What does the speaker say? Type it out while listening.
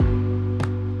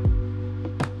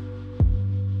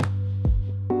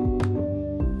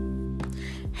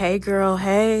Hey girl,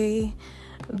 hey.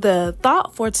 The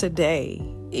thought for today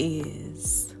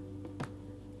is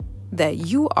that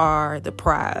you are the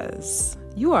prize.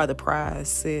 You are the prize,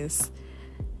 sis.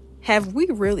 Have we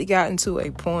really gotten to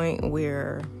a point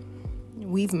where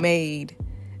we've made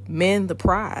men the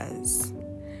prize?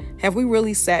 Have we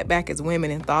really sat back as women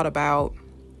and thought about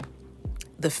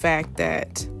the fact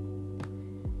that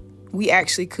we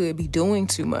actually could be doing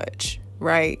too much,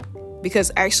 right?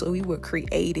 Because actually we were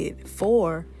created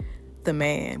for the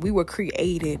man. We were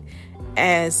created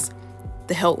as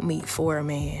the helpmeet for a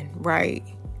man, right?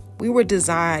 We were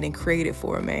designed and created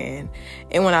for a man.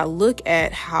 And when I look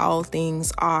at how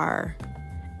things are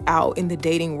out in the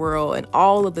dating world and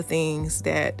all of the things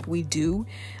that we do,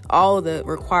 all of the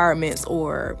requirements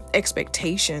or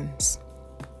expectations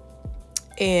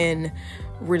in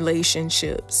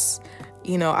relationships,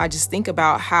 I just think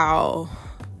about how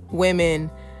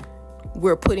women,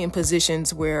 we're put in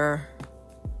positions where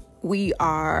we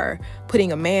are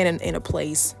putting a man in a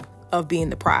place of being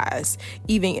the prize.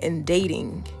 Even in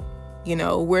dating,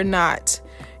 we're not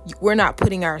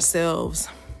putting ourselves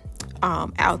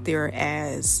out there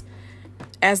as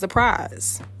the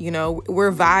prize.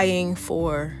 We're vying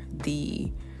for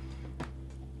the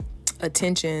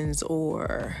attentions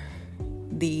or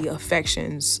the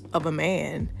affections of a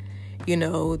man.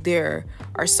 There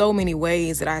are so many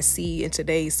ways that I see in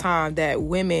today's time that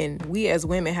we as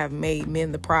women have made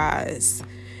men the prize.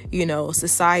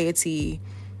 Society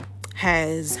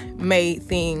has made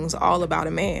things all about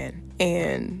a man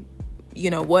and,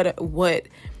 what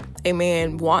a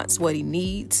man wants, what he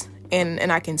needs.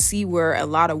 And I can see where a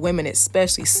lot of women,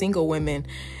 especially single women,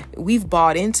 we've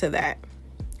bought into that.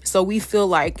 So we feel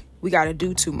like we got to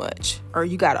do too much, or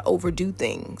you got to overdo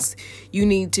things. You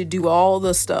need to do all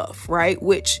the stuff, right?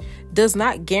 Which does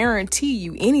not guarantee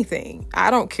you anything. I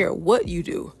don't care what you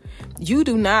do. You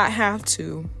do not have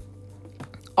to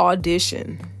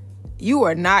audition. You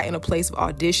are not in a place of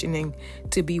auditioning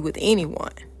to be with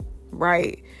anyone,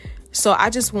 right? So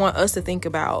I just want us to think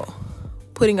about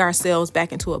putting ourselves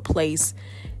back into a place,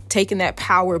 taking that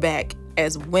power back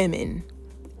as women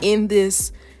in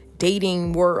this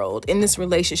dating world, in this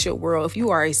relationship world. If you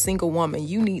are a single woman,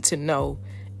 you need to know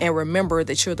and remember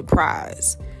that you're the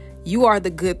prize. You are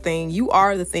the good thing. You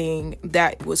are the thing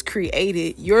that was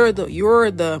created. You're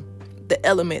the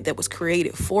element that was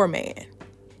created for man.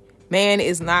 Man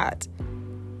is not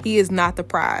the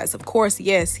prize. Of course,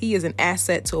 yes, he is an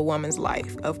asset to a woman's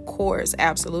life. Of course,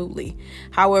 absolutely.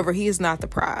 However, he is not the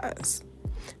prize.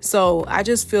 So I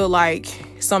just feel like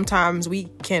sometimes we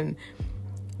can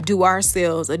do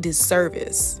ourselves a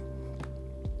disservice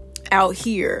out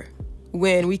here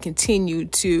when we continue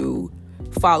to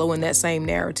follow in that same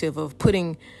narrative of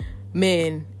putting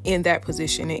men in that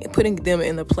position and putting them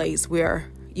in the place where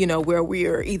we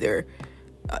are either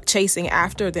chasing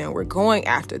after them, we're going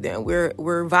after them,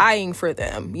 we're vying for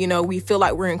them. We feel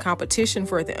like we're in competition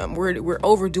for them. We're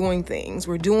overdoing things.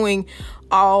 We're doing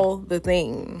all the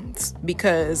things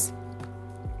because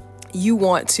you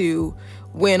want to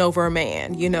win over a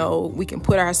man. We can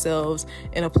put ourselves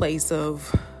in a place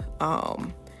of,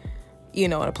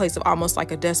 in a place of almost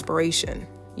like a desperation,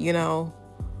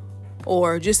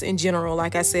 or just in general.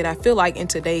 Like I said, I feel like in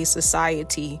today's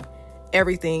society,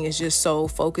 everything is just so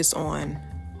focused on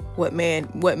what men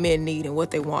need and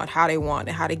what they want, how they want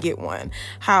and how to get one,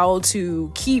 how to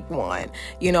keep one,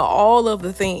 all of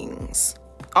the things,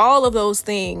 all of those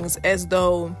things as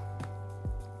though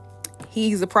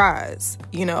he's the prize,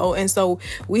 and so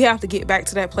we have to get back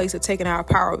to that place of taking our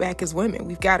power back as women.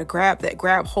 We've got to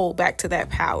grab hold back to that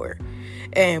power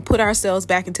and put ourselves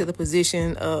back into the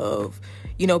position of,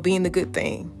 being the good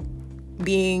thing,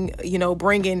 being,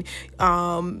 bringing, they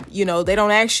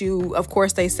don't ask you, of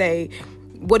course they say,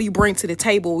 what do you bring to the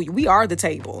table? We are the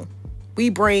table. We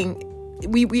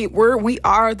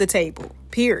are the table,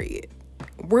 period.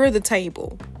 We're the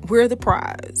table. We're the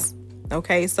prize.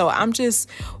 Okay, so I'm just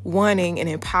wanting and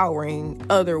empowering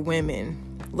other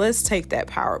women. Let's take that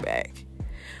power back.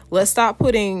 Let's stop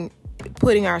putting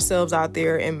ourselves out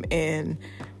there and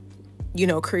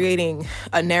creating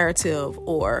a narrative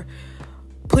or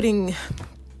putting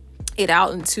it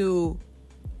out into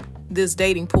this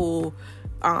dating pool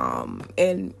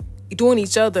and doing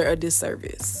each other a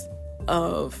disservice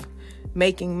of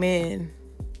making men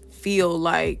feel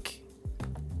like,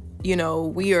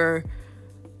 we are,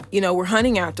 we're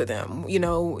hunting after them,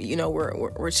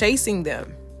 we're chasing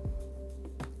them.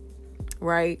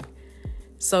 Right.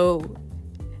 So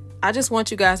I just want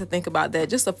you guys to think about that.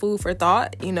 Just a food for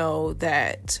thought,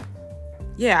 that,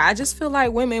 I just feel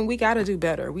like women, we got to do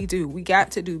better. We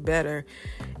got to do better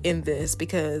in this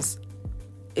because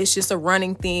it's just a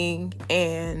running thing,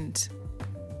 and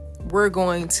we're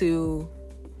going to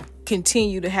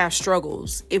continue to have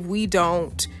struggles if we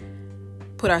don't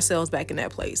put ourselves back in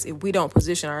that place, if we don't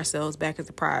position ourselves back as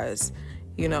the prize,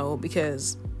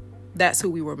 because that's who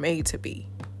we were made to be,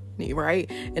 right?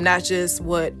 And not just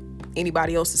what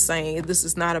anybody else is saying. This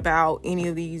is not about any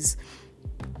of these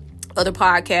other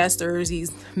podcasters,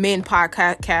 these men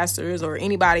podcasters, or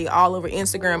anybody all over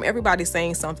Instagram. Everybody's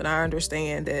saying something. I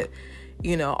understand that,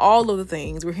 all of the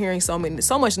things we're hearing, so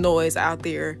much noise out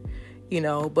there,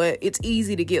 but it's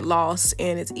easy to get lost,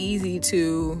 and it's easy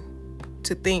to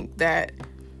think that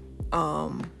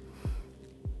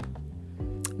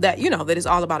that it's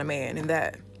all about a man, and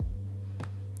that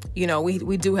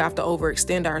we do have to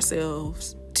overextend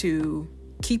ourselves to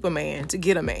keep a man, to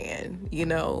get a man,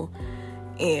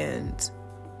 and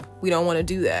we don't want to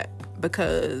do that,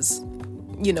 because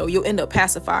you'll end up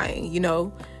pacifying,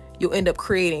 you'll end up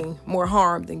creating more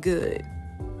harm than good.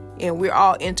 And we're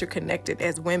all interconnected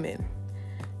as women,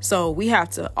 so we have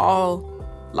to all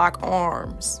lock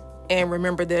arms and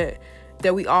remember that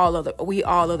we all are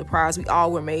the prize. We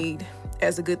all were made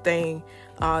as a good thing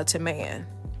to man.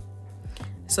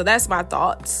 So that's my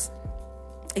thoughts.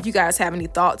 If you guys have any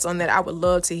thoughts on that, I would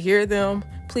love to hear them.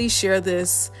 Please share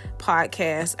this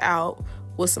podcast out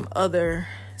with some other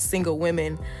single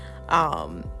women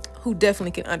who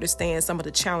definitely can understand some of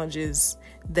the challenges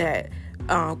that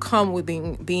come with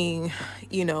being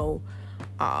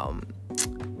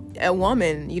a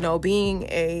woman, being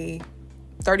a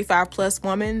 35 plus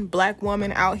woman, Black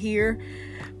woman out here.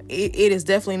 It is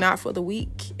definitely not for the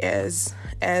weak, as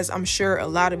I'm sure a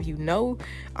lot of you know.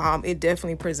 It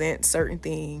definitely presents certain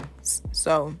things.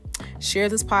 So share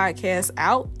this podcast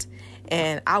out,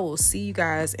 and I will see you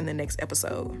guys in the next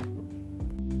episode.